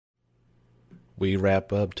we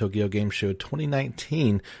wrap up Tokyo Game Show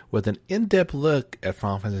 2019 with an in-depth look at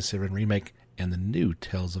Final Fantasy VII Remake and the new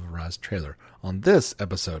Tales of Arise trailer on this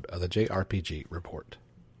episode of the JRPG Report.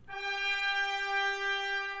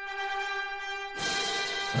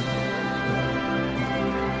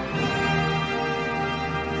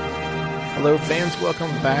 Hello fans, welcome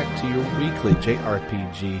back to your weekly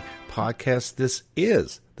JRPG podcast. This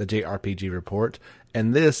is the JRPG Report,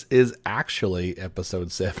 and this is actually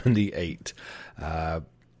episode 78.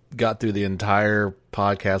 Got through the entire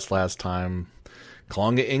podcast last time,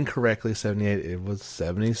 calling it incorrectly 78. It was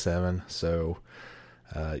 77, so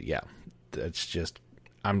yeah, that's just,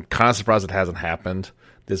 I'm kind of surprised it hasn't happened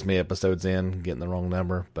this many episodes in, getting the wrong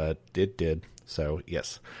number, but it did. So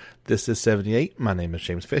yes, this is 78. My name is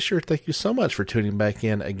James Fisher. Thank you so much for tuning back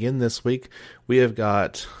in again this week. We have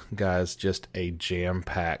got, guys, just a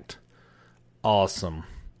jam-packed, awesome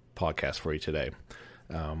podcast for you today.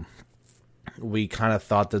 We kind of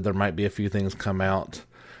thought that there might be a few things come out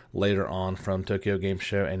later on from Tokyo Game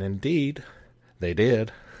Show, and indeed, they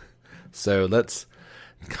did. So let's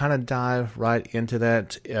kind of dive right into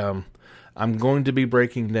that. I'm going to be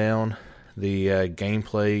breaking down the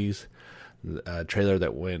gameplays, trailer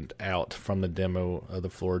that went out from the demo of the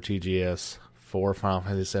floor TGS for Final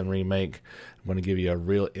Fantasy VII Remake. I'm going to give you a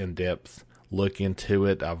real in-depth look into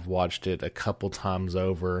it. I've watched it a couple times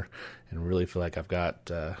over and really feel like I've got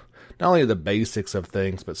not only the basics of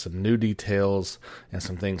things, but some new details and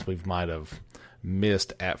some things we might have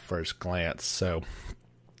missed at first glance. So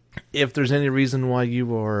if there's any reason why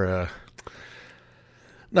you are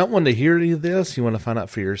not want to hear any of this, you want to find out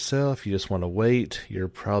for yourself, you just want to wait, you're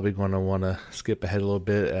probably going to want to skip ahead a little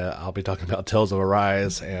bit. I'll be talking about Tales of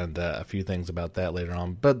Arise and a few things about that later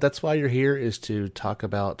on. But that's why you're here, is to talk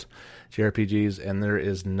about JRPGs, and there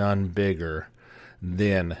is none bigger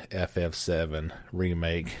than FF7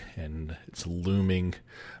 Remake and its looming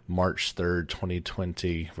March 3rd,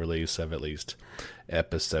 2020 release of at least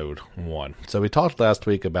Episode 1. So we talked last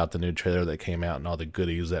week about the new trailer that came out and all the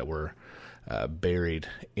goodies that were buried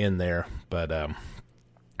in there, but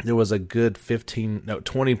there was a good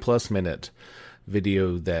 20 plus minute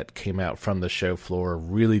video that came out from the show floor,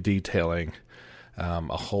 really detailing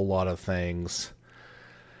a whole lot of things.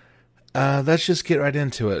 Let's just get right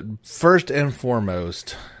into it. First and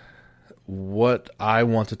foremost, what I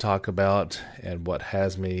want to talk about and what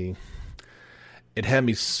has me, it had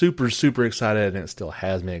me super excited, and it still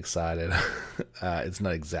has me excited. It's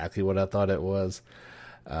not exactly what I thought it was.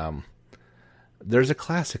 There's a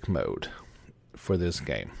classic mode for this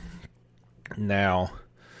game. Now,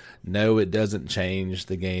 no, it doesn't change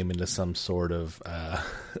the game into some sort of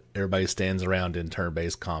everybody stands around in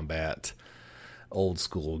turn-based combat, old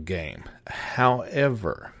school game.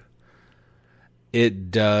 However, it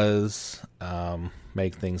does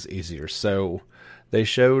make things easier. So they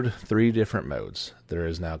showed 3 different modes. There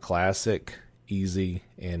is now classic, easy,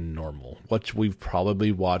 and normal. What we've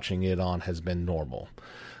probably watching it on has been normal.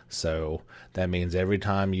 So that means every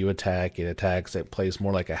time you attack, it attacks. It plays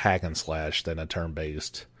more like a hack and slash than a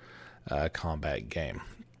turn-based combat game.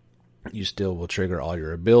 You still will trigger all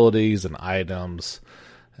your abilities and items,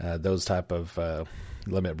 those type of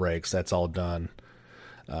limit breaks. That's all done.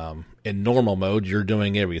 In normal mode, you're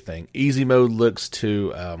doing everything. Easy mode looks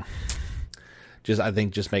to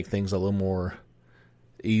just make things a little more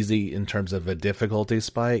easy in terms of a difficulty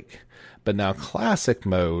spike. But now classic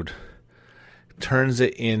mode turns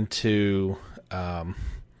it into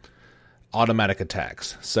automatic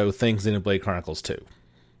attacks. So things in Blade Chronicles 2.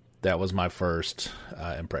 That was my first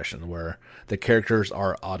impression, where the characters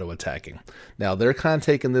are auto-attacking. Now, they're kind of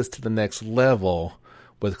taking this to the next level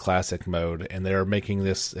with classic mode, and they're making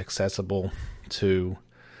this accessible to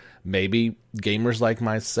maybe gamers like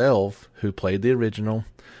myself who played the original,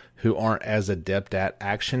 who aren't as adept at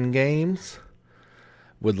action games,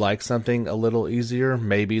 would like something a little easier.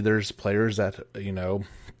 Maybe there's players that,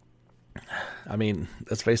 I mean,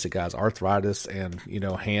 let's face it, guys, arthritis and,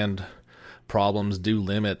 hand problems do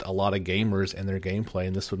limit a lot of gamers and their gameplay,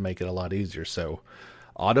 and this would make it a lot easier. So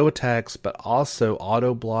auto attacks, but also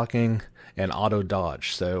auto blocking and auto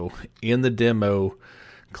dodge. So in the demo,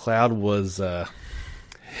 Cloud was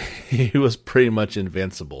he was pretty much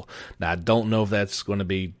invincible. Now I don't know if that's going to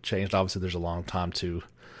be changed. Obviously there's a long time to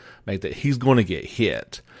make that. He's going to get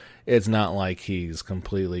hit. It's not like he's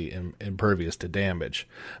completely impervious to damage,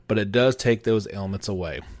 but it does take those elements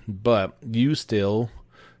away. But you still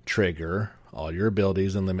trigger all your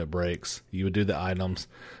abilities and limit breaks. You would do the items,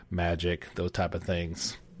 magic, those type of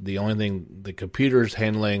things. The only thing, the computer's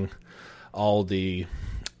handling all the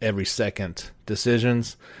every second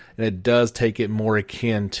decisions, and it does take it more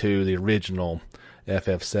akin to the original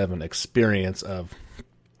FF7 experience of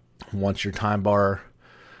once your time bar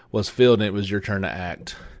was filled and it was your turn to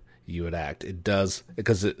act, you would act. It does,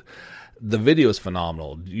 because the video is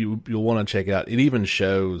phenomenal. You'll want to check it out. It even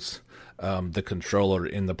shows the controller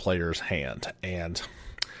in the player's hand, and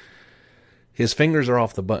his fingers are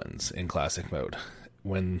off the buttons in classic mode.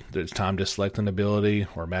 When there's time to select an ability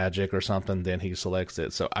or magic or something, then he selects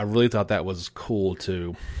it. So I really thought that was cool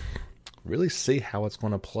to really see how it's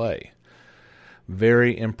going to play.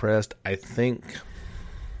 Very impressed. I think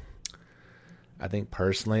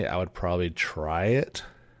personally I would probably try it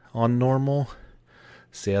on normal,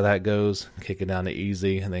 see how that goes, kick it down to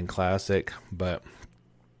easy and then classic, but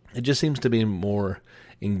it just seems to be more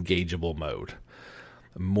engageable mode,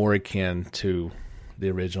 more akin to the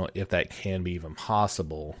original, if that can be even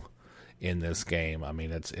possible in this game. I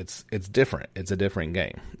mean, it's different. It's a different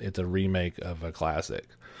game. It's a remake of a classic.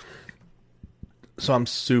 So I'm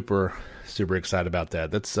super, super excited about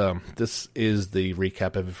that. This is the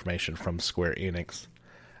recap of information from Square Enix.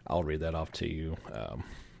 I'll read that off to you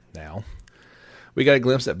now. We got a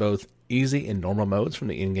glimpse at both easy and normal modes from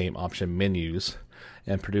the in-game option menus,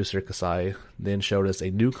 and producer Kasai then showed us a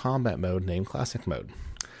new combat mode named Classic Mode.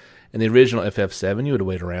 In the original FF7, you would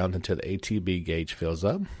wait around until the ATB gauge fills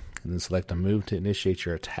up, and then select a move to initiate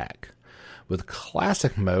your attack. With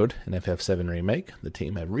Classic Mode in FF7 Remake, the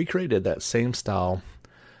team have recreated that same style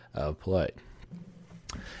of play.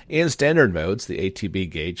 In Standard modes, the ATB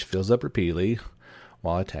gauge fills up repeatedly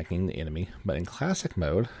while attacking the enemy, but in Classic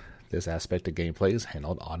Mode, this aspect of gameplay is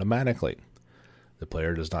handled automatically. The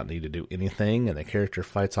player does not need to do anything, and the character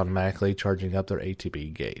fights automatically, charging up their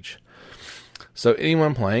ATB gauge. So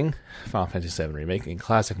anyone playing Final Fantasy VII Remake in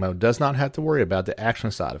Classic Mode does not have to worry about the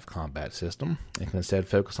action side of combat system, and can instead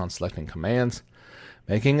focus on selecting commands,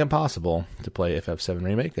 making it possible to play FF7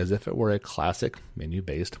 Remake as if it were a classic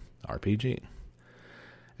menu-based RPG.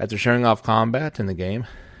 After showing off combat in the game,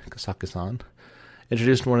 Kasaki-san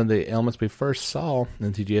introduced one of the elements we first saw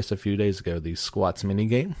in TGS a few days ago, the squats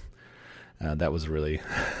minigame. That was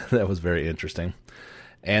very interesting.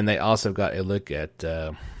 And they also got a look at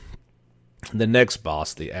the next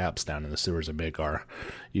boss, the Apps down in the sewers of Midgar.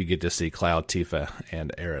 You get to see Cloud, Tifa,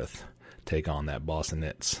 and Aerith take on that boss, and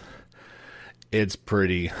it's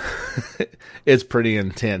pretty it's pretty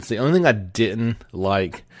intense. The only thing I didn't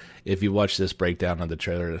like, if you watch this breakdown of the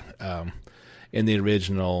trailer, in the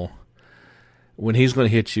original, when he's going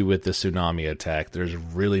to hit you with the tsunami attack, there's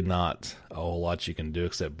really not a whole lot you can do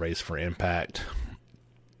except brace for impact.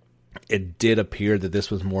 It did appear that this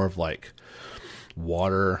was more of like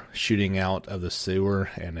water shooting out of the sewer,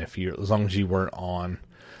 and as long as you weren't on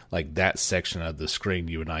like that section of the screen,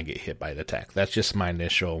 you would not get hit by the attack. That's just my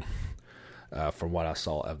initial from what I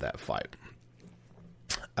saw of that fight.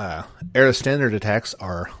 Aerith's standard attacks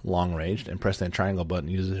are long ranged, and pressing the triangle button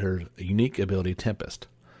uses her unique ability Tempest.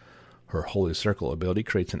 Her Holy Circle ability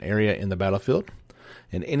creates an area in the battlefield,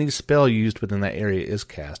 and any spell used within that area is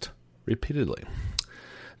cast repeatedly.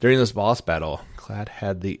 During this boss battle, Cloud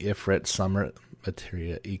had the Ifrit Summer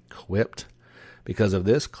Materia equipped. Because of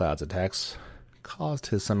this, Cloud's attacks caused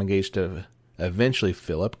his summon gauge to eventually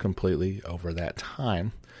fill up completely over that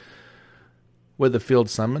time. With the field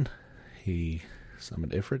summon, he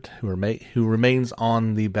summoned Ifrit, who remains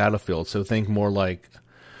on the battlefield. So think more like,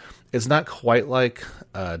 it's not quite like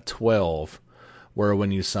 12, where when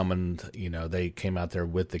you summoned, they came out there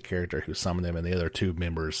with the character who summoned them and the other two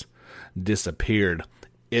members disappeared.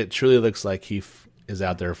 It truly looks like he is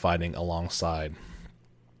out there fighting alongside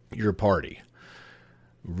your party.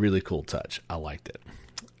 Really cool touch. I liked it.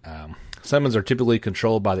 Summons are typically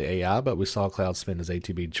controlled by the AI, but we saw Cloud spend his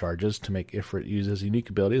ATB charges to make Ifrit use his unique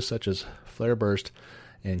abilities such as Flare Burst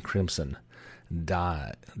and Crimson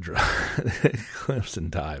Dive. Crimson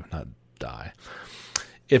Dive, not die.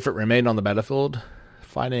 Ifrit remained on the battlefield,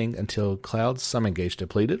 fighting until Cloud's summon gauge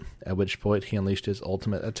depleted, at which point he unleashed his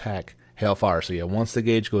ultimate attack, Hellfire. So yeah, once the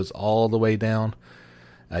gauge goes all the way down,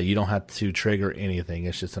 you don't have to trigger anything.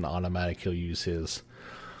 It's just an automatic. He'll use his,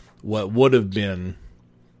 what would have been,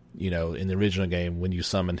 in the original game, when you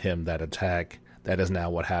summoned him, that attack. That is now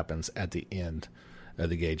what happens at the end of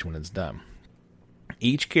the gauge when it's done.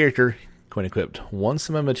 Each character can equip one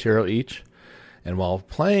summon material each, and while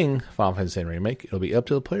playing Final Fantasy VII Remake, it'll be up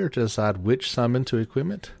to the player to decide which summon to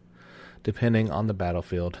equip, depending on the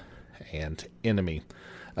battlefield and enemy.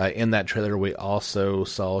 In that trailer, we also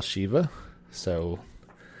saw Shiva, so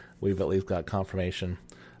we've at least got confirmation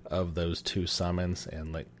of those two summons,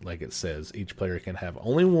 and like it says, each player can have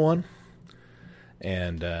only one,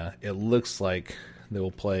 and it looks like they will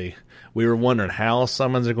play. We were wondering how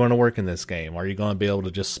summons are going to work in this game. Are you going to be able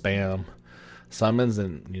to just spam summons,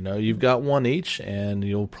 and you've got one each, and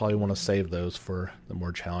you'll probably want to save those for the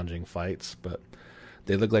more challenging fights. But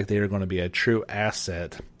they look like they are going to be a true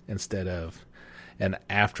asset instead of an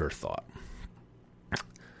afterthought.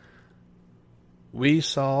 We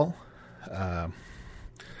saw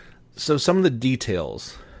so some of the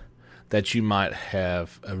details that you might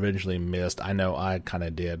have originally missed. I know I kind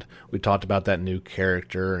of did. We talked about that new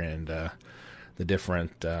character and the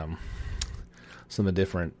different some of the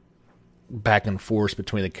different back and forth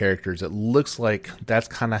between the characters. It looks like that's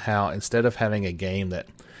kind of how, instead of having a game that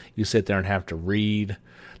you sit there and have to read,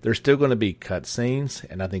 there's still going to be cutscenes,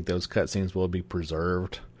 and I think those cutscenes will be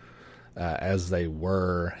preserved as they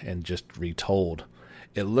were and just retold.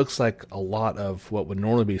 It looks like a lot of what would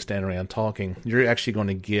normally be standing around talking, you're actually going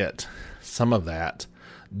to get some of that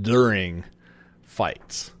during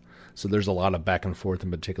fights. So there's a lot of back and forth,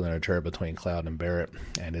 in particular in a turret between Cloud and Barret,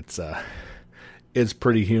 and it's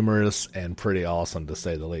pretty humorous and pretty awesome, to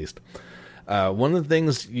say the least. One of the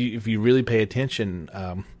things, if you really pay attention,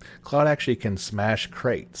 Cloud actually can smash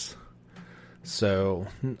crates. So,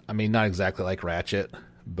 I mean, not exactly like Ratchet,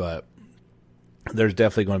 but there's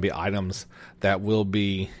definitely going to be items that will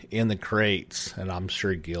be in the crates, and I'm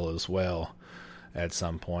sure Gil as well at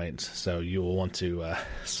some point. So you will want to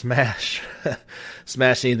smash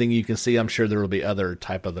anything you can see. I'm sure there will be other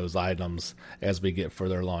type of those items as we get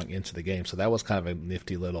further along into the game. So that was kind of a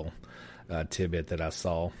nifty little tidbit that I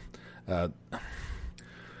saw.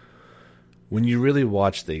 When you really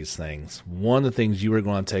watch these things, one of the things you are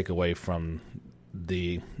going to take away from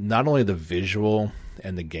not only the visual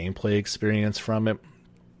and the gameplay experience from it,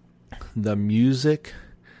 the music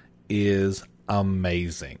is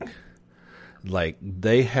amazing. Like,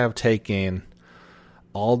 they have taken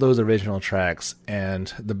all those original tracks,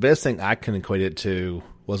 and the best thing I can equate it to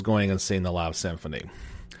was going and seeing the live symphony.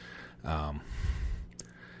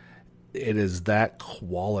 It is that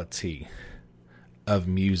quality of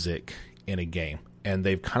music in a game, and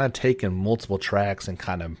they've kind of taken multiple tracks and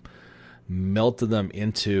kind of melted them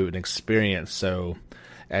into an experience. So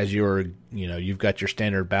as you've got your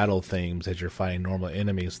standard battle themes as you're fighting normal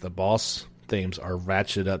enemies, the boss themes are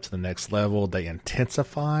ratcheted up to the next level. They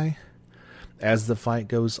intensify as the fight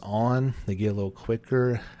goes on. They get a little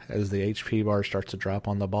quicker as the HP bar starts to drop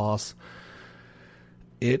on the boss.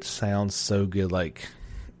 It sounds so good. Like,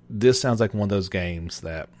 this sounds like one of those games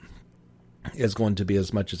that is going to be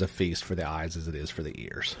as much as a feast for the eyes as it is for the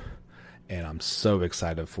ears. And I'm so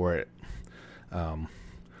excited for it.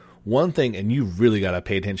 One thing, and you really got to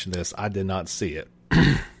pay attention to this, I did not see it.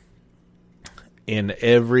 In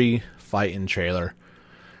every fight in trailer,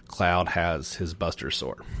 Cloud has his Buster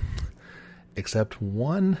Sword. Except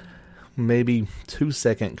one, maybe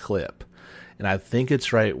 2-second clip. And I think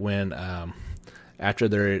it's right when,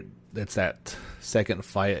 after it's that second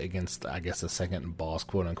fight against, I guess, the second boss,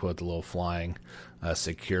 quote unquote, the little flying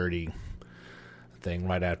security thing,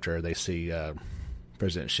 right after they see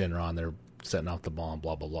President Shinron, they're setting off the bomb,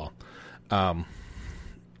 blah, blah, blah.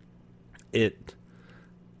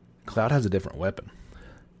 Cloud has a different weapon,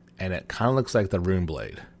 and it kind of looks like the Rune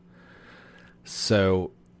Blade. So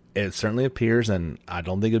it certainly appears, and I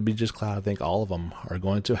don't think it'd be just Cloud. I think all of them are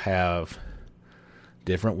going to have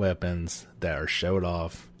different weapons that are showed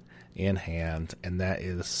off in hand, and that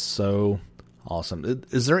is so awesome.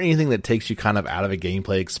 Is there anything that takes you kind of out of a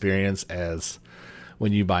gameplay experience as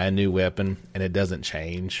when you buy a new weapon and it doesn't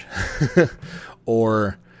change?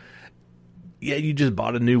 Or, yeah, you just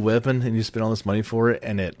bought a new weapon and you spent all this money for it,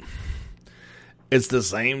 and it's the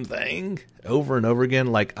same thing over and over again.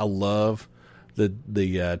 Like, I love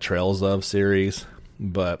the Trails of series,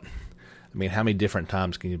 but I mean, how many different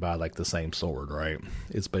times can you buy like the same sword, right?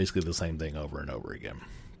 It's basically the same thing over and over again,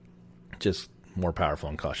 just more powerful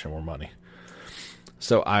and cost you more money.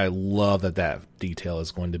 So I love that detail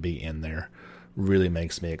is going to be in there. Really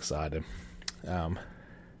makes me excited. I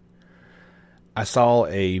saw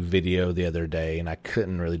a video the other day, and I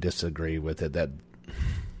couldn't really disagree with it, that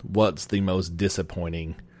what's the most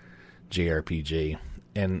disappointing JRPG.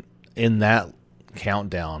 And in that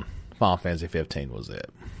countdown, Final Fantasy 15 was it.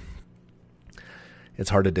 It's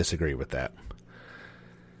hard to disagree with that.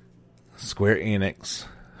 Square Enix,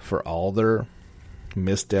 for all their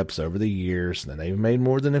missteps over the years, and they've made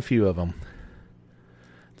more than a few of them,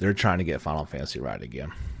 they're trying to get Final Fantasy right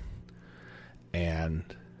again. And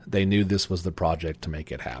they knew this was the project to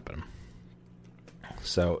make it happen.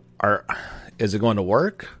 So, is it going to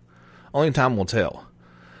work? Only time will tell.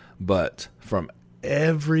 But from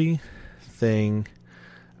everything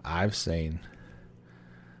I've seen,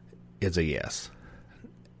 it's a yes.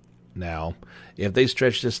 Now, if they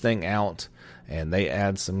stretch this thing out and they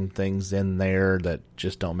add some things in there that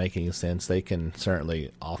just don't make any sense. They can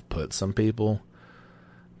certainly off-put some people,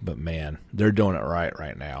 but man, they're doing it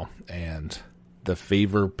right now, and the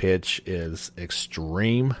fever pitch is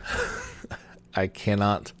extreme. I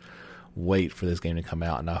cannot wait for this game to come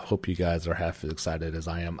out, and I hope you guys are half as excited as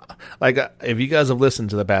I am. Like, if you guys have listened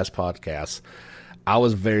to the past podcasts, I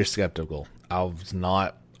was very skeptical. I was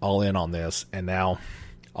not all in on this, and now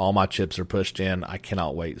all my chips are pushed in. I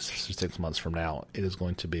cannot wait 6 months from now. It is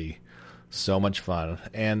going to be so much fun,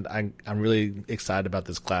 and I'm really excited about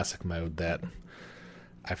this classic mode that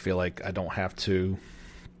I feel like I don't have to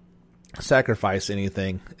sacrifice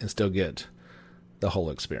anything and still get the whole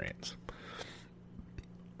experience.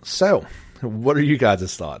 So, what are you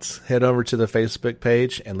guys' thoughts? Head over to the Facebook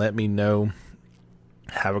page and let me know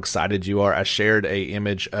how excited you are. I shared a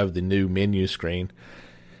image of the new menu screen.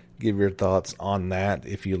 Give your thoughts on that,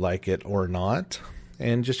 if you like it or not,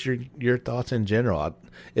 and just your thoughts in general.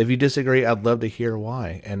 If you disagree, I'd love to hear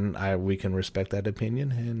why, and we can respect that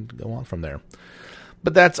opinion and go on from there.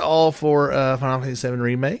 But that's all for Final Fantasy VII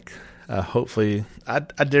Remake. Hopefully, I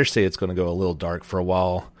dare say it's going to go a little dark for a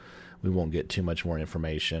while. We won't get too much more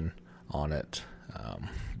information on it.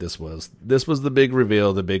 This was the big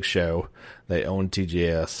reveal, the big show. They own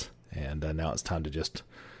TGS, and now it's time to just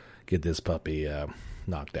get this puppy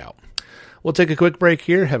knocked out. We'll take a quick break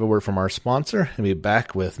here, have a word from our sponsor, and be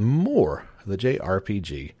back with more of the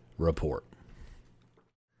JRPG Report.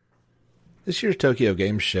 This year's Tokyo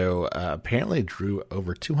Game Show apparently drew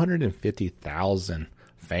over 250,000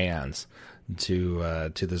 fans to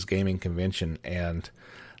this gaming convention, and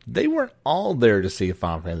they weren't all there to see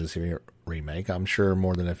Final Fantasy Remake. I'm sure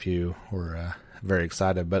more than a few were very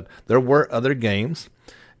excited, but there were other games,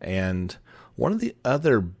 and one of the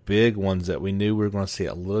other big ones that we knew we were going to see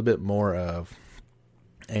a little bit more of,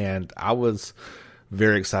 and I was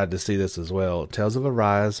very excited to see this as well. Tales of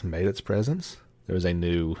Arise made its presence. There was a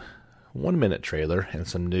new 1-minute trailer and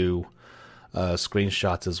some new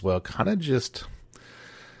screenshots as well, kind of just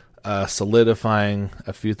solidifying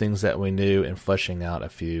a few things that we knew and fleshing out a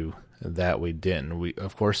few that we didn't. We,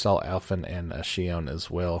 of course, saw Alphen and Shion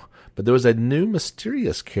as well, but there was a new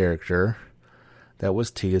mysterious character that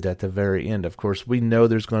was teased at the very end. Of course, we know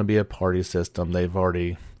there's going to be a party system. They've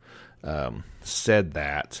already said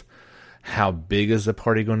that. How big is the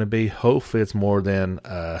party going to be? Hopefully it's more than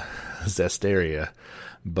Zestiria,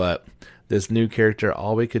 but this new character,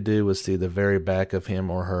 all we could do was see the very back of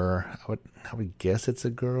him or her. I would guess it's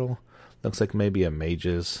a girl. Looks like maybe a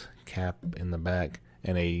mage's cap in the back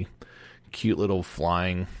and a cute little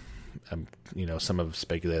flying. Some have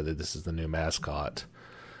speculated that this is the new mascot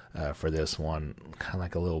for this one. Kind of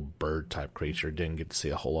like a little bird type creature. Didn't get to see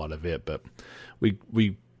a whole lot of it, but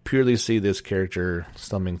we purely see this character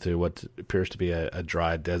stumbling through what appears to be a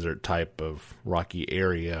dry desert type of rocky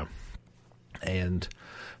area, and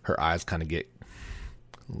her eyes kind of get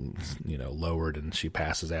lowered, and she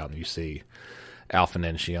passes out, and you see Alphen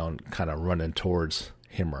and Shion kind of running towards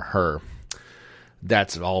him or her.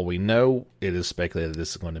 That's all we know. It is speculated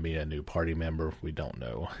this is going to be a new party member. We don't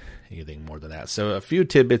know anything more than that. So a few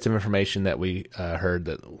tidbits of information that we heard,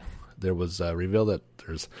 that there was revealed that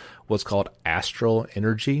there's what's called astral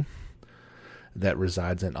energy that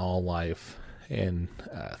resides in all life and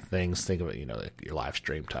things. Think of it, like your live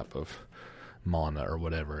stream type of mana or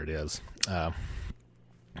whatever it is.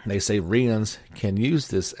 They say Rians can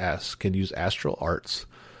use astral arts,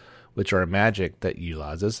 which are a magic that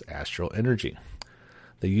utilizes astral energy.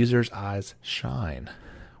 The user's eyes shine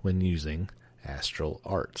when using astral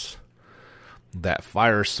arts. That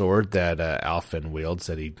fire sword that Alphen wields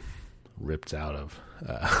that he ripped out of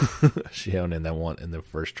Shion in the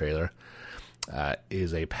first trailer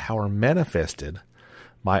is a power manifested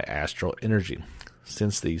by astral energy.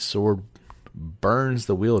 Since the sword burns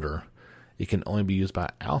the wielder, it can only be used by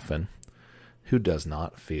Alphen, who does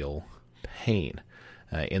not feel pain.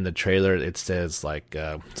 In the trailer, it says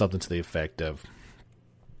something to the effect of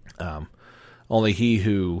only he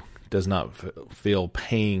who does not feel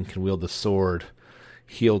pain can wield the sword,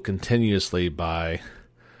 healed continuously by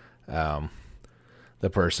the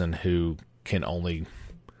person who can only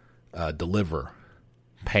deliver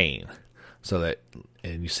pain. So that,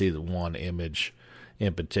 and you see the one image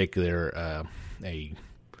in particular, a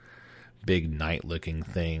big knight-looking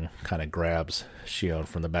thing kind of grabs Shion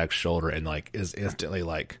from the back shoulder and is instantly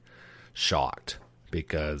shocked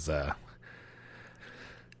because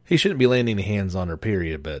he shouldn't be landing hands on her,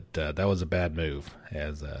 period. But that was a bad move,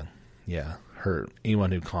 as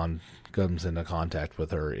anyone who comes into contact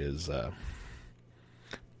with her is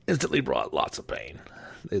instantly brought lots of pain.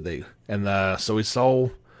 So we saw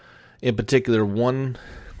in particular one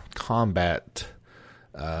combat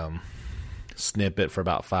snippet for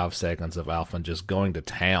about 5 seconds of Alphen just going to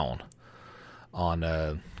town on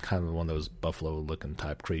kind of one of those buffalo-looking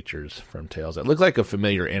type creatures from Tales. It looked like a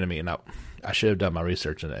familiar enemy, and I should have done my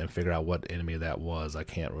research and figured out what enemy that was. I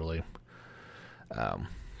can't really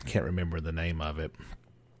can't remember the name of it,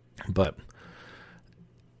 but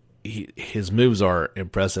his moves are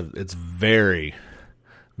impressive. It's very,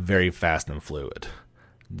 very fast and fluid.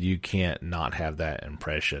 You can't not have that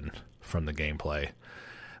impression from the gameplay.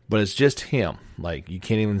 But it's just him. Like, you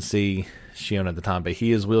can't even see Shion at the time, but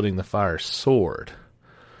he is wielding the fire sword.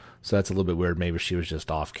 So that's a little bit weird. Maybe she was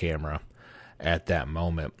just off camera at that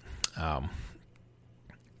moment. I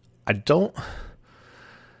don't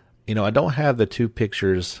have the two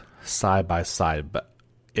pictures side by side, but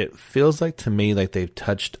it feels like to me like they've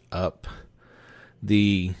touched up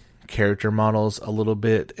the character models a little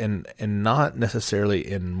bit, and not necessarily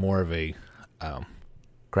in more of a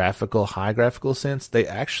high graphical sense. They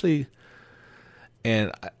actually,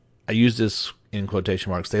 and I use this in quotation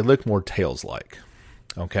marks, they look more Tales-like.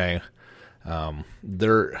 Okay,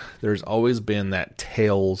 there's always been that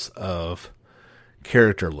Tales of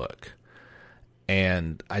character look,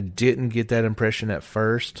 and I didn't get that impression at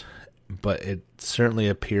first, but it certainly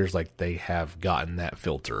appears like they have gotten that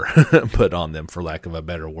filter put on them, for lack of a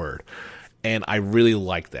better word, and I really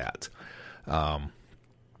like that.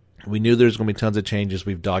 We knew there's going to be tons of changes.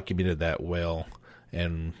 We've documented that well,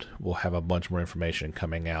 and we'll have a bunch more information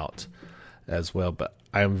coming out as well. But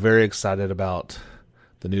I am very excited about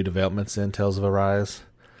the new developments in Tales of Arise.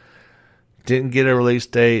 Didn't get a release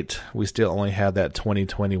date. We still only have that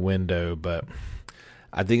 2020 window, but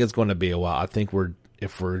I think it's going to be a while. I think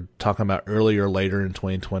if we're talking about earlier or later in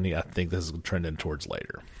 2020, I think this is trending towards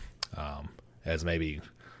later, as maybe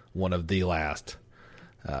one of the last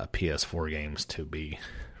PS4 games to be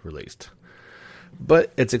released.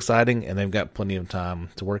 But it's exciting, and they've got plenty of time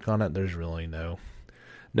to work on it. There's really no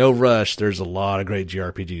rush. There's a lot of great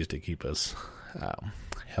JRPGs to keep us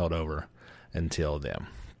held over until then.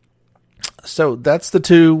 So that's the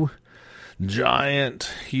two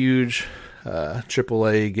giant, huge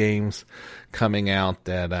AAA games coming out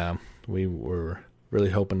that we were really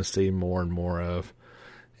hoping to see more and more of,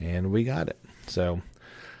 and we got it. So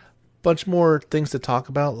bunch more things to talk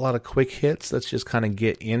about, a lot of quick hits. Let's just kind of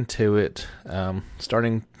get into it.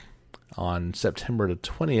 Starting on September the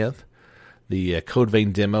 20th, the Code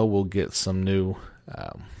Vein demo will get some new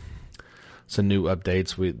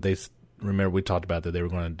updates. Remember we talked about that they were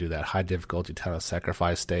going to do that high difficulty Town of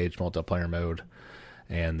Sacrifice stage multiplayer mode,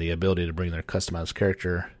 and the ability to bring their customized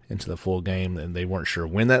character into the full game, and they weren't sure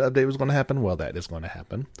when that update was going to happen. Well, that is going to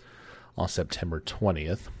happen on September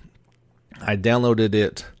 20th. I downloaded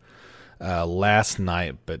it last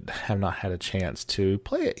night, but have not had a chance to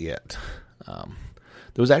play it yet. There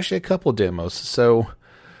was actually a couple demos. So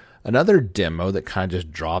another demo that kind of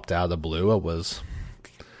just dropped out of the blue. I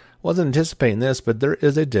wasn't anticipating this, but there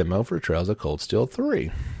is a demo for Trails of Cold Steel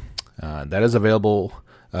 3. That is available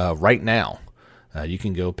right now. You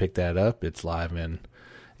can go pick that up. It's live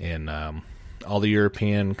in all the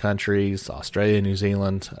European countries, Australia, New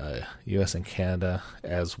Zealand, US and Canada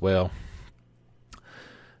as well.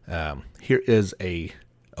 Here is a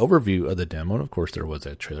overview of the demo, and of course there was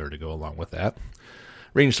a trailer to go along with that.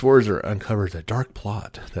 Ranged Sworzer uncovers a dark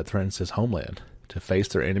plot that threatens his homeland. To face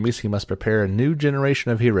their enemies, he must prepare a new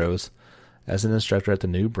generation of heroes as an instructor at the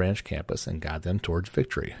new branch campus and guide them towards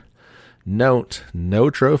victory. Note, no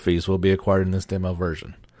trophies will be acquired in this demo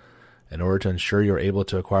version. In order to ensure you're able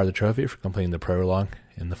to acquire the trophy for completing the prologue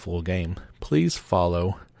in the full game, please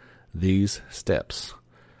follow these steps.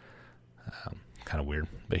 Kind of weird,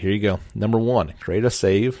 but here you go. Number 1, create a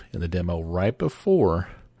save in the demo right before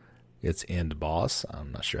its end boss.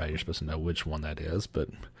 I'm not sure how you're supposed to know which one that is, but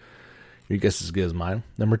your guess is as good as mine.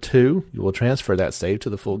 Number 2, you will transfer that save to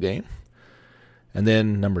the full game. And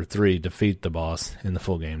then number 3, defeat the boss in the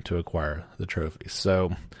full game to acquire the trophy.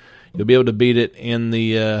 So you'll be able to beat it in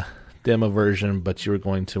the demo version, but you're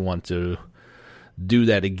going to want to do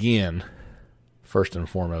that again first and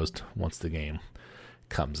foremost once the game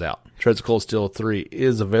comes out. Trails of Cold Steel 3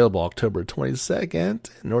 is available October 22nd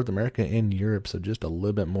in North America and Europe, so just a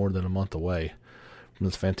little bit more than a month away from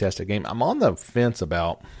this fantastic game. I'm on the fence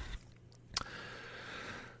about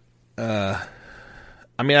I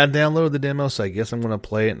downloaded the demo, so I guess I'm going to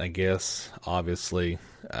play it, and I guess, obviously,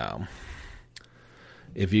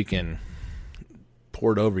 if you can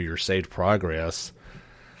port over your saved progress,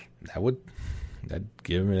 that'd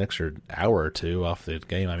give me an extra hour or two off the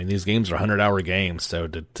game. I mean, these games are 100-hour games, so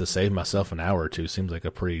to save myself an hour or two seems like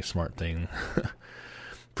a pretty smart thing.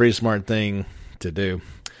 Pretty smart thing to do.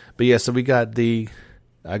 But yeah, so we got the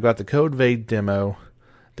I got the Code Vein demo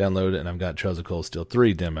downloaded, and I've got Trails of Cold Steel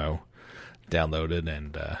 3 demo downloaded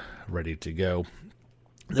and ready to go.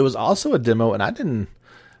 There was also a demo, and I didn't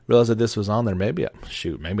realize that this was on there. Maybe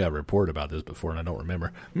I reported about this before and I don't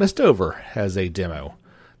remember. Mistover has a demo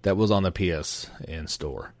that was on the PSN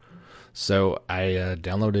store. So I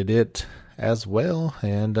downloaded it as well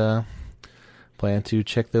and plan to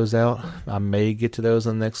check those out. I may get to those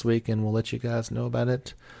in the next week, and we'll let you guys know about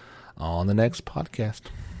it on the next podcast.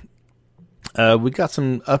 We got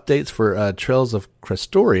some updates for Trails of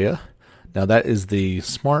Crestoria. Now, that is the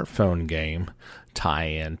smartphone game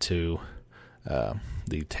tie-in to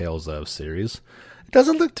the Tales of series. It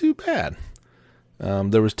doesn't look too bad.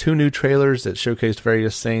 There was 2 new trailers that showcased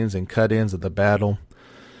various scenes and cut-ins of the battle.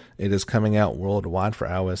 It is coming out worldwide for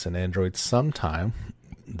iOS and Android sometime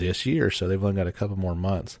this year, so they've only got a couple more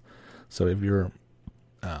months. So if you're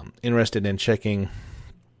interested in checking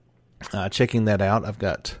that out, I've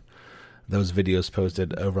got those videos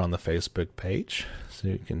posted over on the Facebook page, so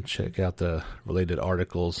you can check out the related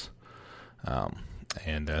articles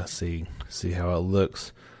and see how it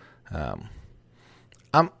looks.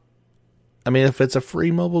 If it's a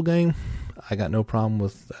free mobile game, I got no problem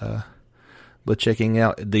with checking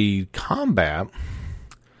out the combat.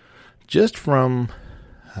 Just from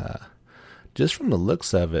the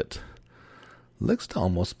looks of it, looks to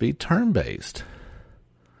almost be turn-based.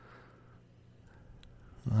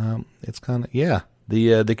 It's kind of,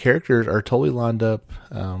 the characters are totally lined up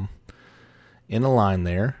in a line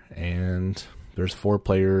there, and there's 4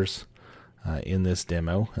 players in this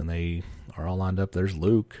demo, and they are all lined up. There's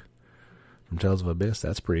Luke from Tales of Abyss.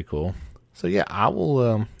 That's pretty cool. So yeah,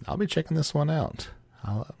 I'll be checking this one out.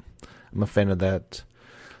 I'm a fan of that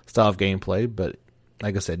style of gameplay, but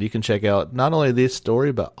like I said, you can check out not only this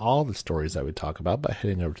story, but all the stories that we talk about by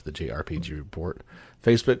heading over to the JRPG Report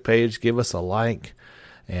Facebook page. Give us a like,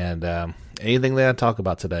 and anything that I talk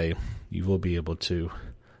about today, you will be able to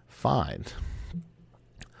find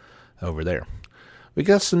over there. We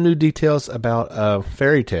got some new details about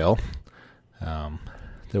Fairy Tail.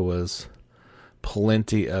 There was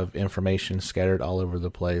plenty of information scattered all over the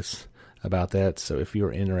place about that. So if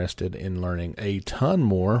you're interested in learning a ton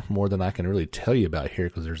more than I can really tell you about here,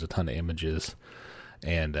 because there's a ton of images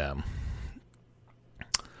and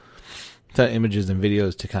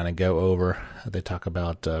videos to kind of go over. They talk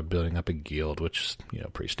about building up a guild, which is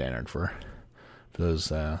pretty standard for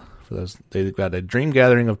those. They've got a dream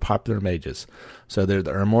gathering of popular mages. So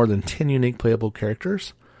there are more than 10 unique playable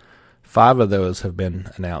characters. 5 of those have been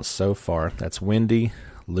announced so far. That's Wendy,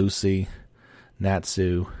 Lucy,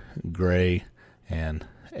 Natsu, Gray, and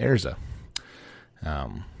Erza.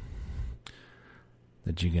 That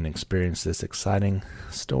you can experience this exciting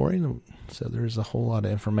story. So there's a whole lot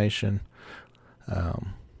of information.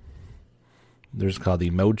 There's called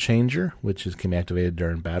the Mode Changer, which can be activated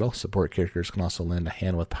during battle. Support characters can also lend a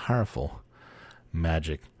hand with powerful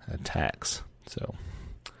magic attacks. So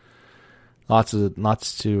lots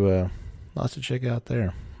to check out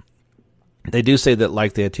there. They do say that,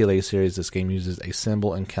 like the Atelier series, this game uses a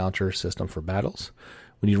symbol and counter system for battles.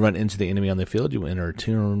 When you run into the enemy on the field, you will enter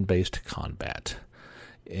turn-based combat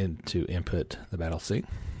to input the battle scene.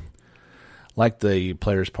 Like the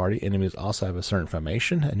player's party, enemies also have a certain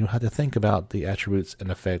formation, and you'll have to think about the attributes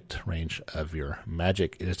and effect range of your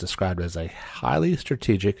magic. It is described as a highly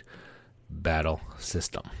strategic battle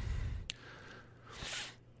system.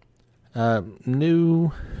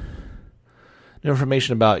 New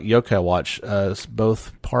information about Yokai Watch.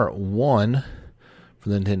 Both Part 1 for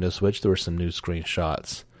the Nintendo Switch, there were some new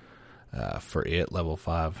screenshots for it. Level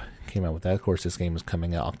 5 came out with that. Of course, this game is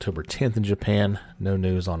coming out October 10th in Japan. No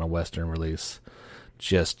news on a Western release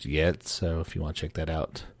just yet, so if you want to check that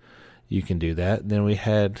out, you can do that. Then we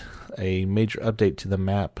had a major update to the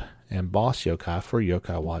map and boss yokai for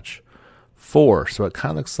Yokai Watch 4. So it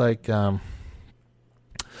kind of looks like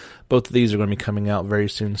both of these are going to be coming out very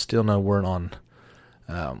soon. Still no word on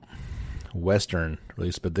Western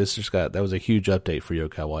release, but that was a huge update for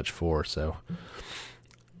Yokai Watch 4. So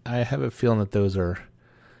I have a feeling that those are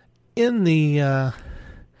in the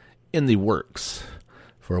works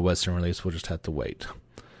for a Western release. We'll just have to wait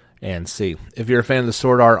and see. If you're a fan of the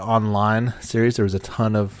Sword Art Online series, there was a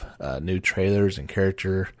ton of new trailers and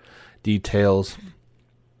character details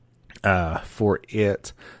for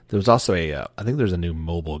it. There was also I think there's a new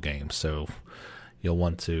mobile game, so you'll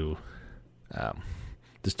want to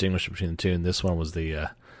distinguish between the two. And this one was the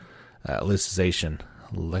Alicization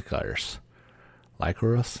Lycaris.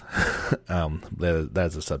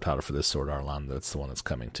 That's a subtitle for this Sword Art Online. That's the one that's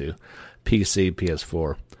coming to PC,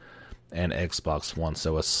 PS4, and Xbox One.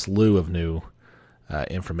 So a slew of new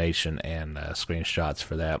information and screenshots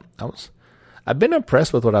for that. I've been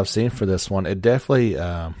impressed with what I've seen for this one. It definitely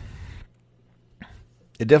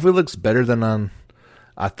looks better than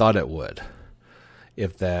I thought it would,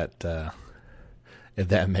 if that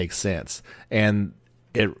makes sense. And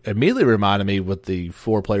it immediately reminded me with the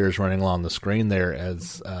 4 players running along the screen there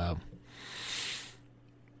as kind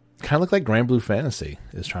of look like Grand Blue Fantasy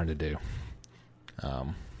is trying to do.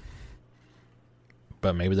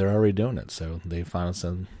 But maybe they're already doing it, so they found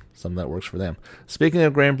something that works for them. Speaking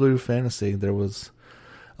of Grand Blue Fantasy, there was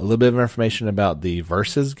a little bit of information about the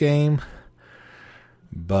Versus game,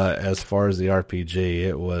 but as far as the RPG,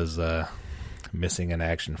 it was missing in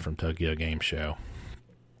action from Tokyo Game Show.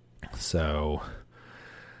 So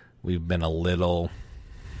we've been a little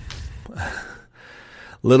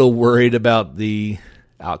worried about the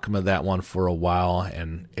outcome of that one for a while,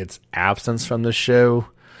 and its absence from the show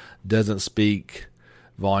doesn't speak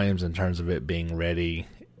volumes in terms of it being ready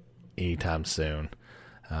anytime soon.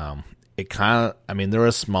 They're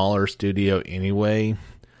a smaller studio anyway,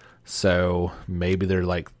 so maybe they're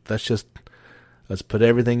like, let's put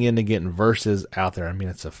everything into getting Versus out there. I mean,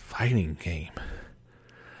 it's a fighting game.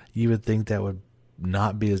 You would think that would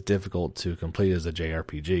not be as difficult to complete as a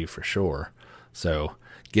JRPG for sure. So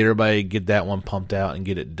get that one pumped out and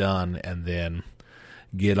get it done, and then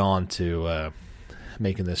get on to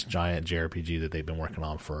making this giant JRPG that they've been working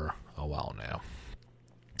on for a while now.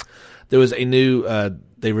 There was a new,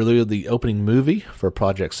 they released the opening movie for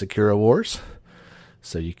Project Sakura Wars,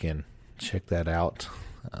 so you can check that out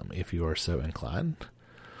if you are so inclined.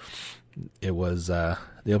 It was, the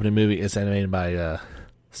opening movie is animated by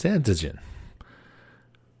Santagen,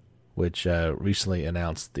 which recently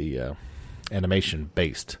announced the animation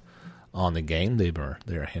based on the game.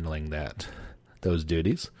 They're handling those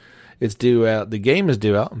duties. It's due out. The game is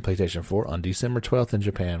due out on PlayStation 4 on December 12th in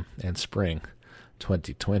Japan and spring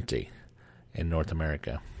 2020 in North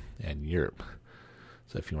America and Europe.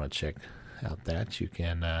 So if you want to check out that, you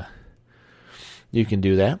can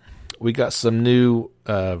do that. We got some new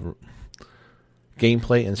gameplay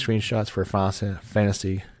and screenshots for Final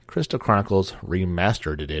Fantasy Crystal Chronicles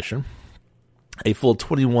Remastered Edition. A full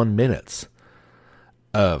 21 minutes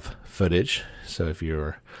of footage. So if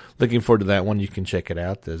you're looking forward to that one, you can check it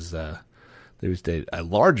out. There's a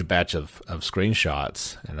large batch of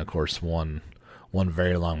screenshots, and of course one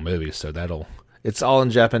very long movie. So it's all in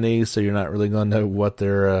Japanese, so you're not really going to know what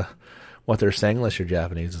they're saying unless your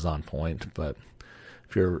Japanese is on point. But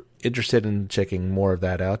if you're interested in checking more of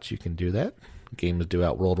that out, you can do that. The game is due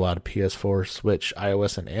out worldwide PS4, Switch,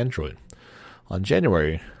 iOS, and Android on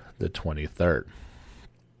January the 23rd.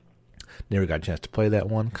 Never got a chance to play that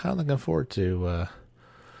one. Kind of looking forward to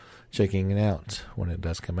checking it out when it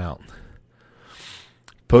does come out.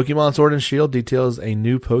 Pokemon Sword and Shield details a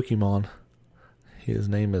new Pokemon. His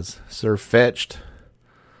name is Sir Fetched.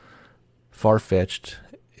 Farfetch'd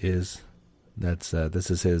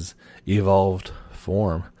this is his evolved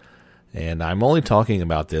form. And I'm only talking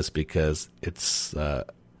about this because it's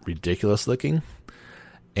ridiculous looking.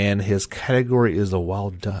 And his category is a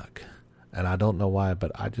wild duck. And I don't know why,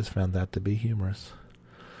 but I just found that to be humorous.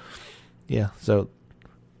 Yeah, so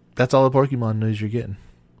that's all the Pokemon news you're getting.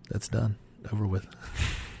 That's done. Over with.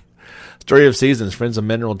 Story of Seasons. Friends of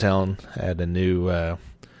Mineral Town had a new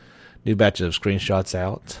batch of screenshots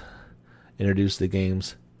out. Introduced the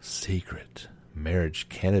game's secret marriage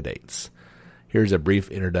candidates. Here's a brief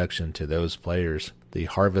introduction to those players. The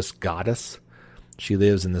Harvest Goddess. She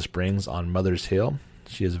lives in the springs on Mother's Hill.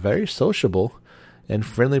 She is very sociable and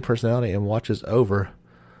friendly personality and watches over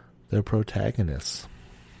the protagonists.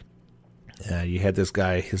 You had this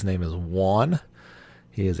guy, his name is Juan.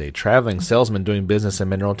 He is a traveling salesman doing business in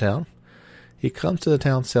Mineral Town. He comes to the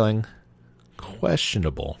town selling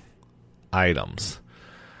questionable items.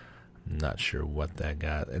 Not sure what that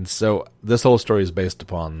got. And so this whole story is based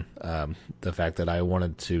upon the fact that I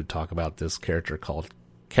wanted to talk about this character called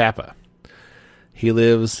Kappa. He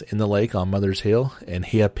lives in the lake on Mother's Hill, and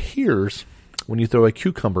he appears when you throw a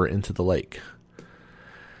cucumber into the lake.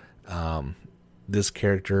 This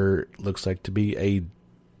character looks like to be a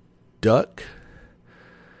duck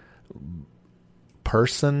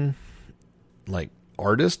person, like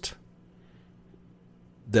artist,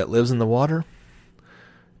 that lives in the water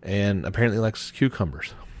and apparently likes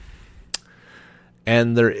cucumbers.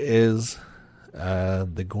 And there is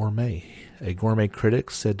the gourmet. A gourmet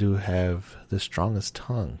critic said to have the strongest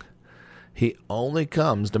tongue. He only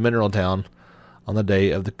comes to Mineral Town on the day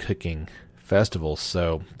of the cooking festival.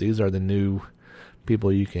 So these are the new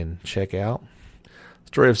people you can check out.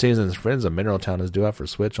 Story of Seasons Friends of Mineral Town is due out for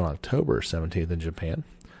Switch on October 17th in Japan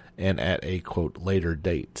and at a, quote, later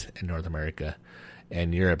date in North America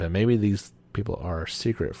and Europe. And maybe these people are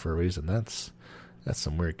secret for a reason. That's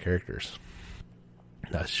some weird characters.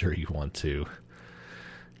 Not sure you want to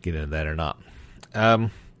get into that or not.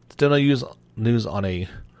 Still no news on a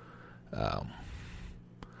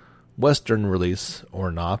Western release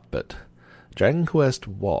or not, but Dragon Quest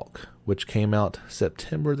Walk, which came out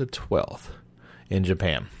September the 12th in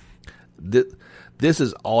Japan. This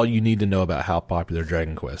is all you need to know about how popular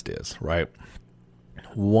Dragon Quest is, right?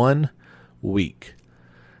 1 week,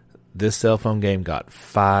 this cell phone game got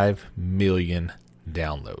 5 million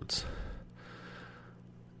downloads.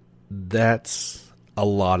 That's a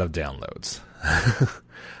lot of downloads.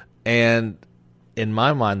 And in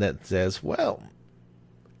my mind, that says, well,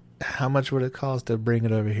 how much would it cost to bring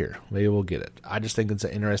it over here? Maybe we'll get it. I just think it's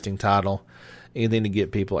an interesting title. Anything to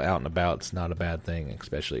get people out and about is not a bad thing,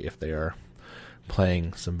 especially if they are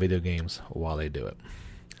playing some video games while they do it.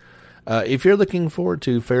 If you're looking forward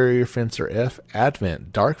to Fairy Fencer F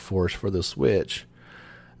Advent Dark Force for the Switch,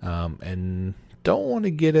 and don't want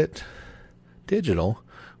to get it digital,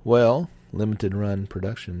 well, Limited Run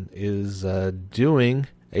Production is doing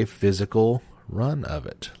a physical run of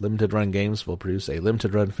it. Limited Run Games will produce a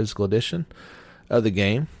limited run physical edition of the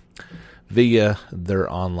game via their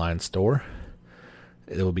online store.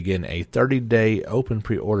 It will begin a 30-day open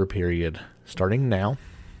pre-order period starting now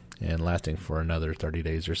and lasting for another 30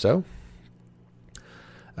 days or so.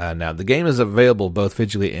 Now, the game is available both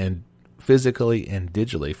physically and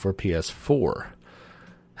digitally for PS4.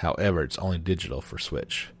 However, it's only digital for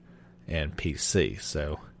Switch and PC.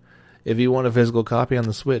 So, if you want a physical copy on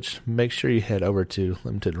the Switch, make sure you head over to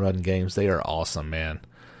Limited Run Games. They are awesome, man.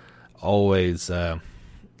 Always on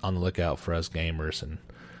the lookout for us gamers and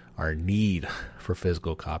our need for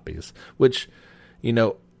physical copies, which,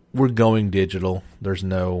 we're going digital. There's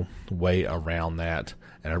no way around that.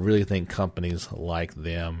 And I really think companies like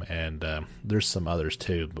them, and there's some others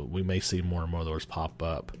too, but we may see more and more of those pop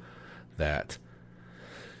up that,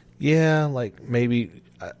 maybe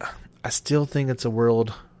I still think it's a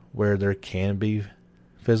world where there can be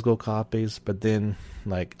physical copies, but then,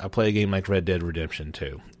 I play a game like Red Dead Redemption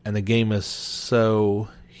 2, and the game is so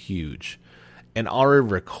huge and already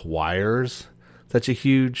requires such a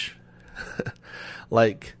huge,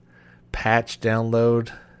 patch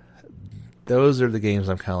download. Those are the games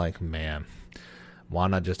I'm kind of like, man, why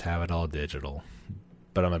not just have it all digital?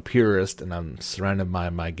 But I'm a purist, and I'm surrounded by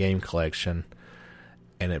my game collection,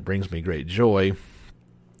 and it brings me great joy.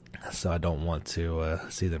 So I don't want to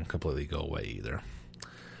see them completely go away either.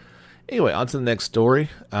 Anyway, on to the next story.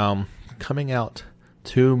 Coming out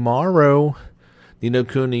tomorrow, Ni no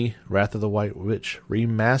Kuni Wrath of the White Witch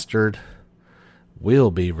Remastered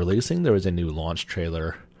will be releasing. There was a new launch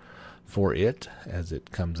trailer for it as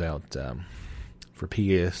it comes out for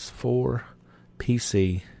PS4,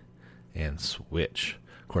 PC, and Switch.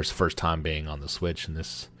 Of course, the first time being on the Switch, and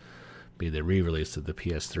this be the re-release of the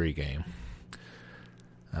PS3 game.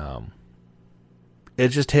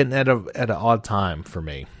 It's just hitting at an odd time for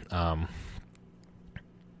me. I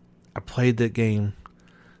played that game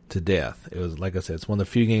to death. It was, like I said, it's one of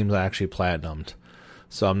the few games I actually platinumed.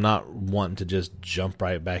 So I'm not wanting to just jump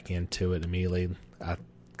right back into it immediately. I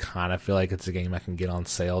kind of feel like it's a game I can get on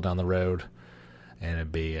sale down the road, and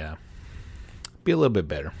it'd be a little bit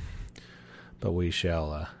better. But we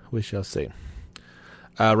shall see.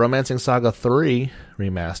 Romancing Saga 3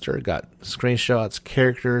 Remaster got screenshots,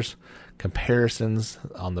 characters, comparisons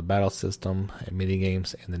on the battle system and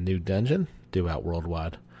minigames in the new dungeon, due out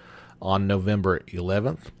worldwide on November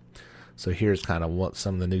 11th. So here's kind of what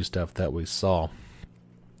some of the new stuff that we saw.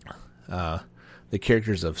 The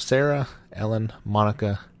characters of Sarah, Ellen,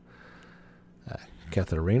 Monica,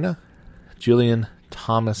 Katharina, Julian,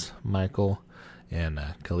 Thomas, Michael, and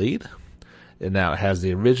Khalid. And now it has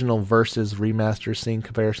the original versus remaster scene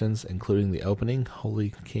comparisons, including the opening,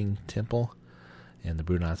 Holy King Temple, and the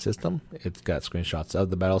Brunei system. It's got screenshots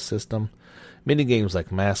of the battle system, mini games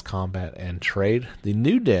like Mass Combat and Trade, the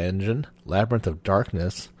new dungeon, Labyrinth of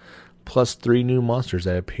Darkness, plus 3 new monsters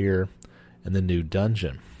that appear in the new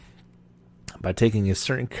dungeon. By taking a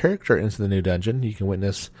certain character into the new dungeon, you can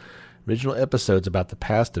witness original episodes about the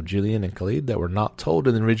past of Julian and Khalid that were not told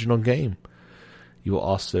in the original game. You will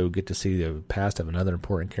also get to see the past of another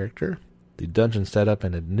important character, the dungeon setup,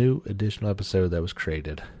 and a new additional episode that was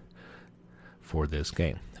created for this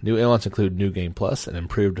game. New elements include New Game Plus and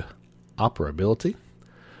improved operability.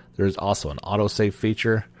 There is also an autosave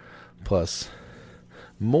feature, plus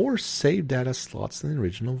more save data slots than the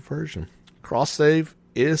original version. Cross-save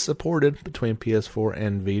is supported between PS4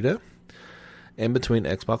 and Vita, and between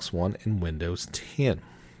Xbox One and Windows 10.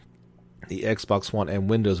 The Xbox One and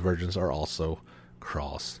Windows versions are also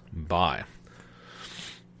cross-buy.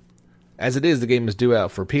 As it is, the game is due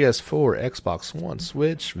out for PS4, Xbox One,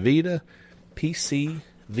 Switch, Vita, PC,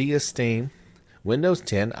 via Steam, Windows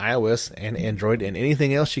 10, iOS, and Android, and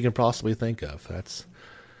anything else you can possibly think of.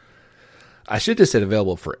 I should just say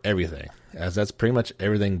available for everything, as that's pretty much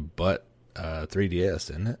everything but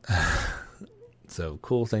 3DS, isn't it? So,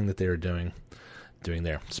 cool thing that they are doing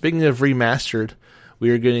there. Speaking of remastered,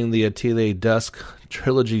 we are getting the Atelier Dusk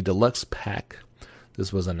Trilogy Deluxe Pack.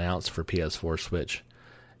 This was announced for PS4, Switch,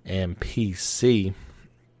 and PC.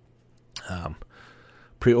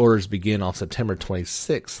 Pre-orders begin on September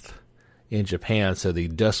 26th in Japan. So the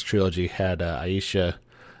Dusk Trilogy had Aisha,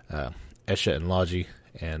 Esha, and Logi,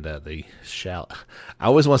 and the I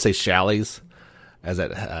always want to say Shallies, as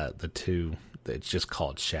that the two. It's just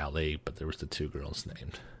called Shally, but there was the two girls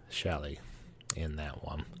named Shally in that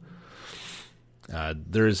one.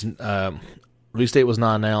 There's release date was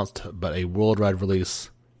not announced, but a worldwide release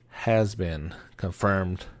has been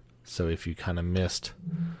confirmed. So if you kind of missed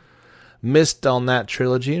on that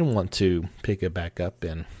trilogy and want to pick it back up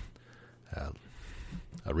in a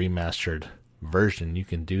remastered version, you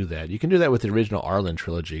can do that. You can do that with the original Arlen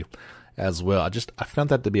trilogy as well. I found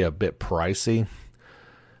that to be a bit pricey.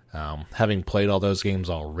 Having played all those games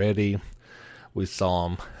already, we saw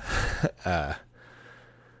them.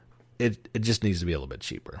 It just needs to be a little bit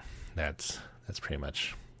cheaper. That's pretty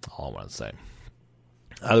much all I want to say.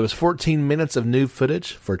 There was 14 minutes of new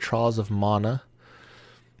footage for Trials of Mana.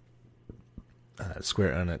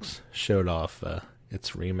 Square Enix showed off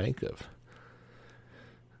its remake of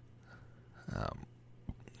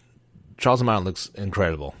Trials of Mana. Looks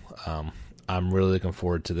incredible. I'm really looking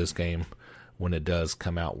forward to this game when it does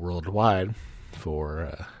come out worldwide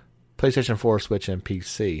for PlayStation 4, Switch, and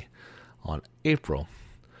PC on April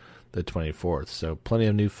the 24th. So plenty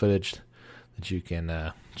of new footage that you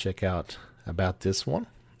can check out about this one.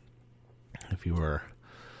 If you were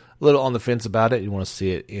a little on the fence about it, you want to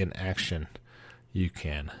see it in action, you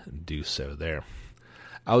can do so there.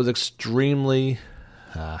 I was extremely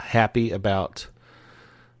happy about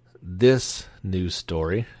this news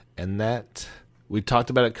story, and that we talked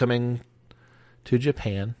about it coming to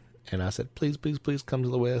Japan, and I said, please, please, please come to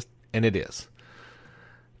the West, and it is.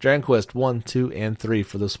 Dragon Quest 1, 2, and 3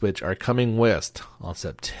 for the Switch are coming west on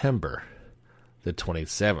September the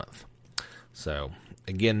 27th. So,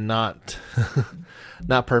 again, not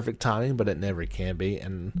perfect timing, but it never can be,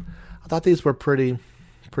 and I thought these were pretty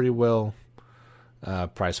well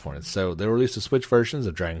price pointed. So, they released the Switch versions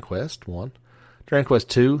of Dragon Quest 1, Dragon Quest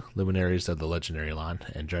 2, Luminaries of the Legendary Line,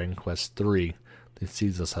 and Dragon Quest 3, The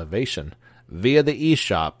Seeds of Salvation, via the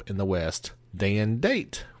eShop in the West, day and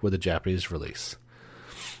date with the Japanese release.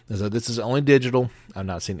 So this is only digital. I've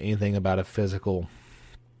not seen anything about a physical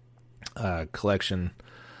collection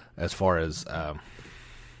as far as a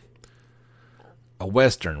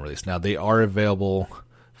Western release. Now, they are available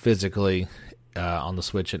physically on the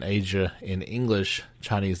Switch in Asia in English,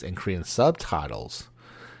 Chinese, and Korean subtitles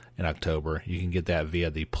in October. You can get that via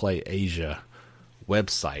the Play Asia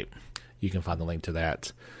website. You can find the link to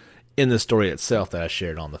that in the story itself that I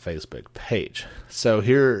shared on the Facebook page. So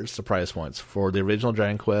here's the price points. For the original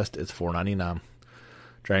Dragon Quest, it's $4.99.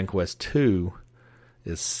 Dragon Quest 2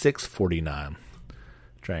 is $6.49.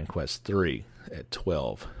 Dragon Quest 3 at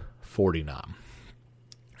 $12.49. I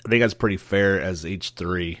think that's pretty fair, as each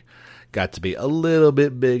 3 got to be a little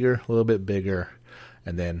bit bigger,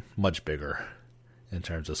 and then much bigger in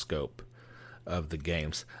terms of scope of the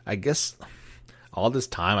games. I guess all this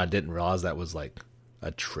time I didn't realize that was like a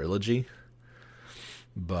trilogy,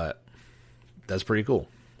 but that's pretty cool.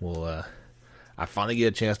 Well, I finally get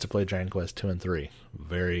a chance to play Dragon Quest 2 and 3.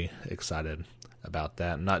 Very excited about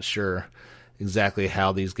that. I'm not sure exactly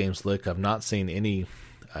how these games look. I've not seen any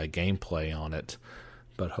gameplay on it,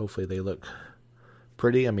 but hopefully they look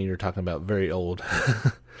pretty. I mean, you're talking about very old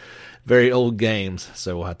very old games,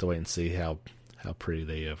 so we'll have to wait and see how pretty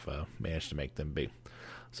they have managed to make them be.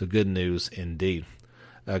 So good news indeed.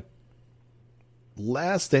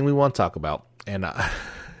 Last thing we want to talk about, and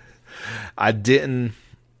I didn't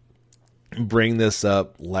bring this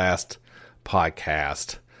up last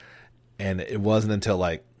podcast, and it wasn't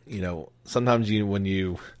until sometimes when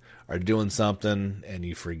you are doing something and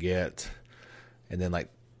you forget, and then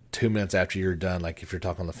 2 minutes after you're done, like if you're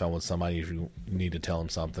talking on the phone with somebody, if you need to tell them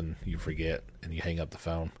something, you forget and you hang up the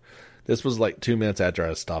phone. This was 2 minutes after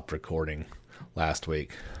I stopped recording last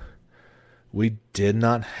week. We did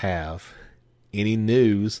not have any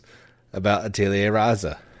news about Atelier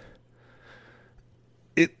Ryza.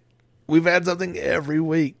 We've had something every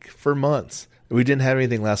week for months. We didn't have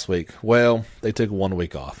anything last week. Well, they took 1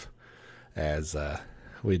 week off, as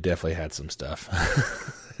we definitely had some stuff.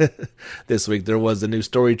 This week there was a new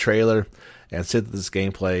story trailer and synthesis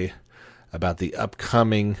gameplay about the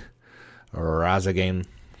upcoming Ryza game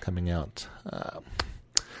coming out.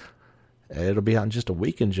 It'll be out in just a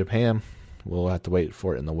week in Japan. We'll have to wait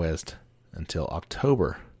for it in the West until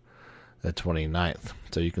October the 29th.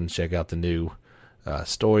 So you can check out the new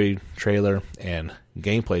story trailer and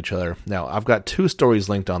gameplay trailer. Now, I've got two stories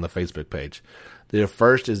linked on the Facebook page. The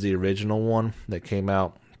first is the original one that came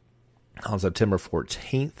out on September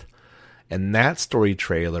 14th. And that story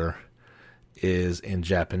trailer is in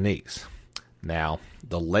Japanese. Now,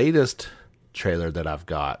 the latest trailer that I've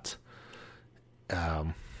got,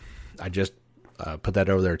 I just put that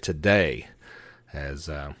over there today, as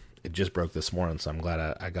it just broke this morning, so I'm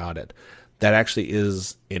glad I got it. That actually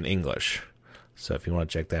is in English, so if you want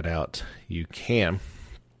to check that out, you can.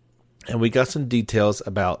 And we got some details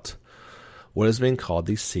about what is being called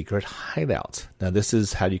the secret hideout. Now, this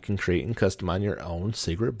is how you can create and customize your own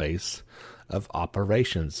secret base of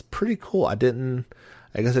operations. Pretty cool. I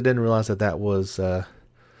guess I didn't realize that was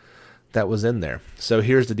in there. So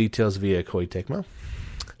here's the details via Koei Tecmo.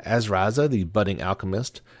 As Ryza, the budding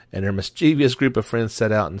alchemist, and her mischievous group of friends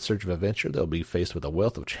set out in search of adventure, they'll be faced with a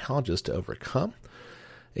wealth of challenges to overcome.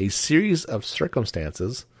 A series of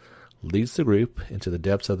circumstances leads the group into the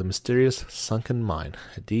depths of the mysterious sunken mine,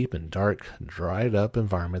 a deep and dark, dried-up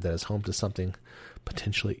environment that is home to something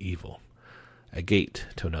potentially evil, a gate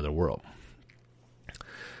to another world.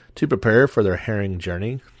 To prepare for their harrowing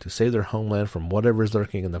journey, to save their homeland from whatever is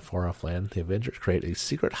lurking in the far-off land, the Avengers create a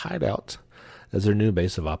secret hideout as their new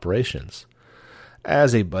base of operations.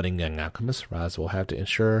 As a budding young alchemist, Ryza will have to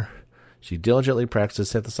ensure she diligently practices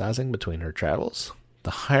synthesizing between her travels.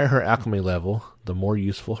 The higher her alchemy level, the more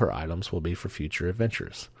useful her items will be for future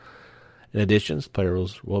adventures. In addition,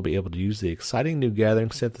 players will be able to use the exciting new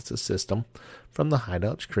gathering synthesis system from the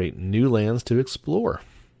hideout to create new lands to explore.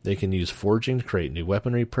 They can use forging to create new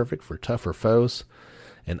weaponry perfect for tougher foes,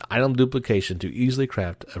 and item duplication to easily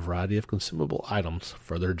craft a variety of consumable items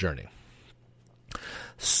for their journey.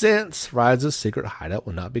 Since Ryza's secret hideout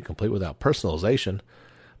will not be complete without personalization,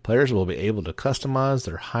 players will be able to customize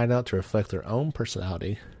their hideout to reflect their own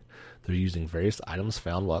personality. They're using various items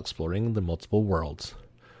found while exploring the multiple worlds.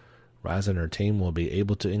 Ryza and her team will be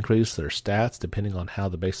able to increase their stats depending on how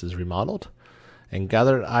the base is remodeled, and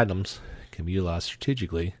gathered items can be utilized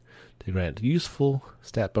strategically to grant useful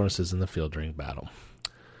stat bonuses in the field during battle.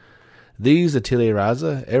 These Atelier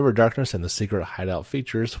Ryza, Ever Darkness, and the Secret Hideout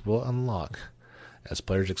features will unlock as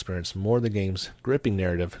players experience more of the game's gripping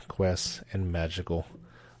narrative, quests, and magical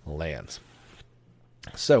lands.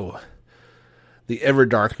 So, the Ever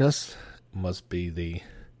Darkness must be the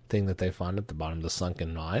thing that they find at the bottom of the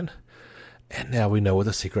sunken mine. And now we know what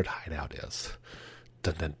the secret hideout is.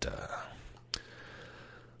 Dun, dun, dun.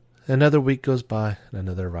 Another week goes by, and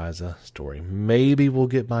another Ryza story. Maybe we'll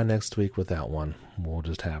get by next week with that one. We'll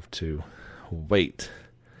just have to wait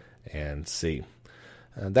and see.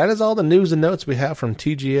 That is all the news and notes we have from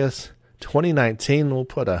TGS 2019. We'll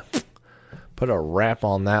put a wrap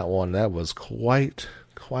on that one. That was quite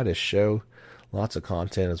a show. Lots of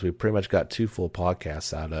content, as we pretty much got 2 full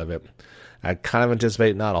podcasts out of it. I kind of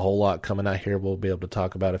anticipate not a whole lot coming out here. We'll be able to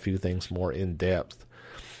talk about a few things more in depth.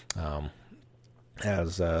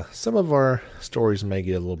 As some of our stories may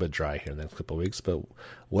get a little bit dry here in the next couple of weeks, but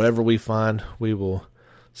whatever we find, we will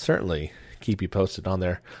certainly keep you posted on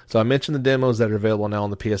there. So I mentioned the demos that are available now on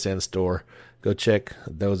the PSN store. Go check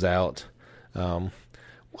those out. While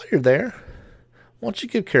you're there, why don't you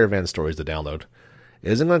give Caravan Stories a download?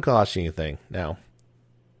 It isn't going to cost you anything. Now,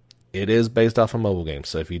 it is based off a mobile game,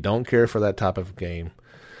 so if you don't care for that type of game,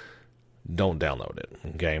 don't download it,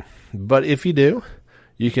 okay? But if you do,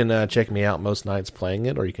 you can check me out most nights playing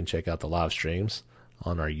it, or you can check out the live streams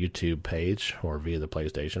on our YouTube page or via the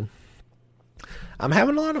PlayStation. I'm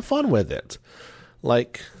having a lot of fun with it.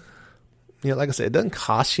 Like I said, it doesn't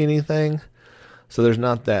cost you anything, so there's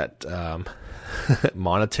not that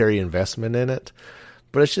monetary investment in it,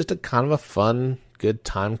 but it's just a kind of a fun, good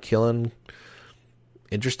time-killing,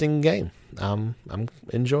 interesting game. I'm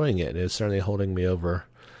enjoying it. It's certainly holding me over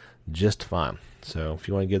just fine. So if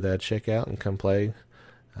you want to give that a check out and come play,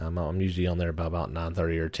 I'm usually on there by about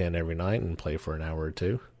 9:30 or 10 every night and play for an hour or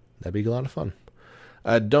two. That'd be a lot of fun.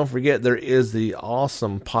 Don't forget, there is the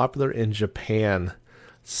awesome Popular in Japan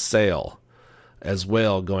sale as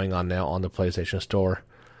well going on now on the PlayStation Store.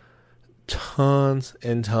 Tons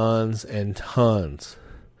and tons and tons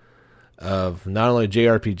of not only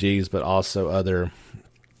JRPGs, but also other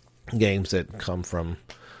games that come from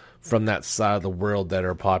that side of the world that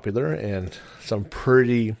are popular, and some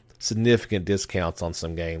pretty significant discounts on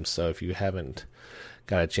some games. So if you haven't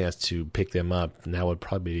got a chance to pick them up, now would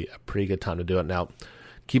probably be a pretty good time to do it. Now,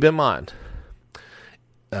 keep in mind,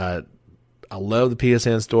 I love the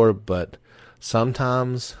PSN store, but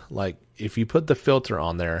sometimes, like, if you put the filter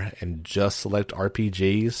on there and just select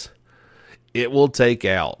RPGs, it will take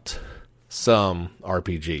out some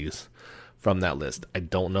RPGs from that list. I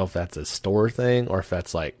don't know if that's a store thing or if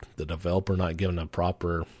that's like the developer not giving a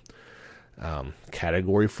proper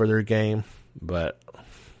category for their game, but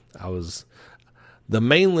the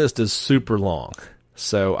main list is super long,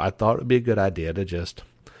 so I thought it would be a good idea to just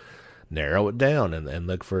narrow it down and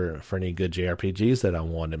look for any good JRPGs that I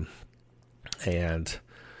wanted. And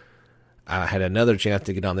I had another chance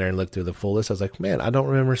to get on there and look through the full list. I was like, man, I don't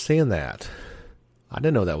remember seeing that. I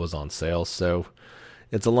didn't know that was on sale. So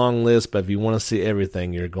it's a long list, but if you want to see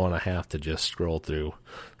everything, you're going to have to just scroll through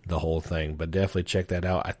the whole thing. But definitely check that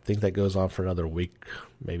out. I think that goes on for another week,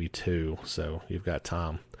 maybe 2. So you've got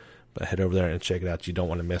time. But head over there and check it out. You don't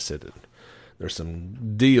want to miss it. There's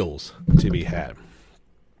some deals to be had.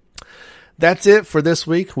 That's it for this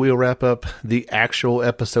week. We'll wrap up the actual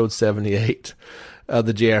episode 78 of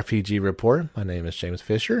the JRPG Report. My name is James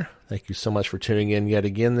Fisher. Thank you so much for tuning in yet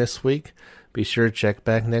again this week. Be sure to check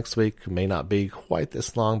back next week. It may not be quite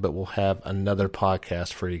this long, but we'll have another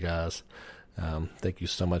podcast for you guys. Thank you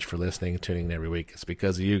so much for listening and tuning in every week. It's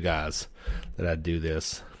because of you guys that I do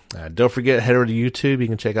this. Don't forget, head over to YouTube. You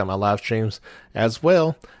can check out my live streams as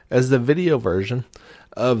well as the video version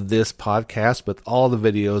of this podcast with all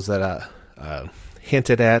the videos that I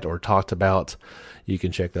hinted at or talked about. You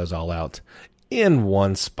can check those all out in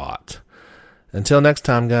one spot. Until next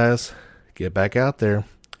time, guys, get back out there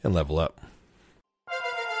and level up.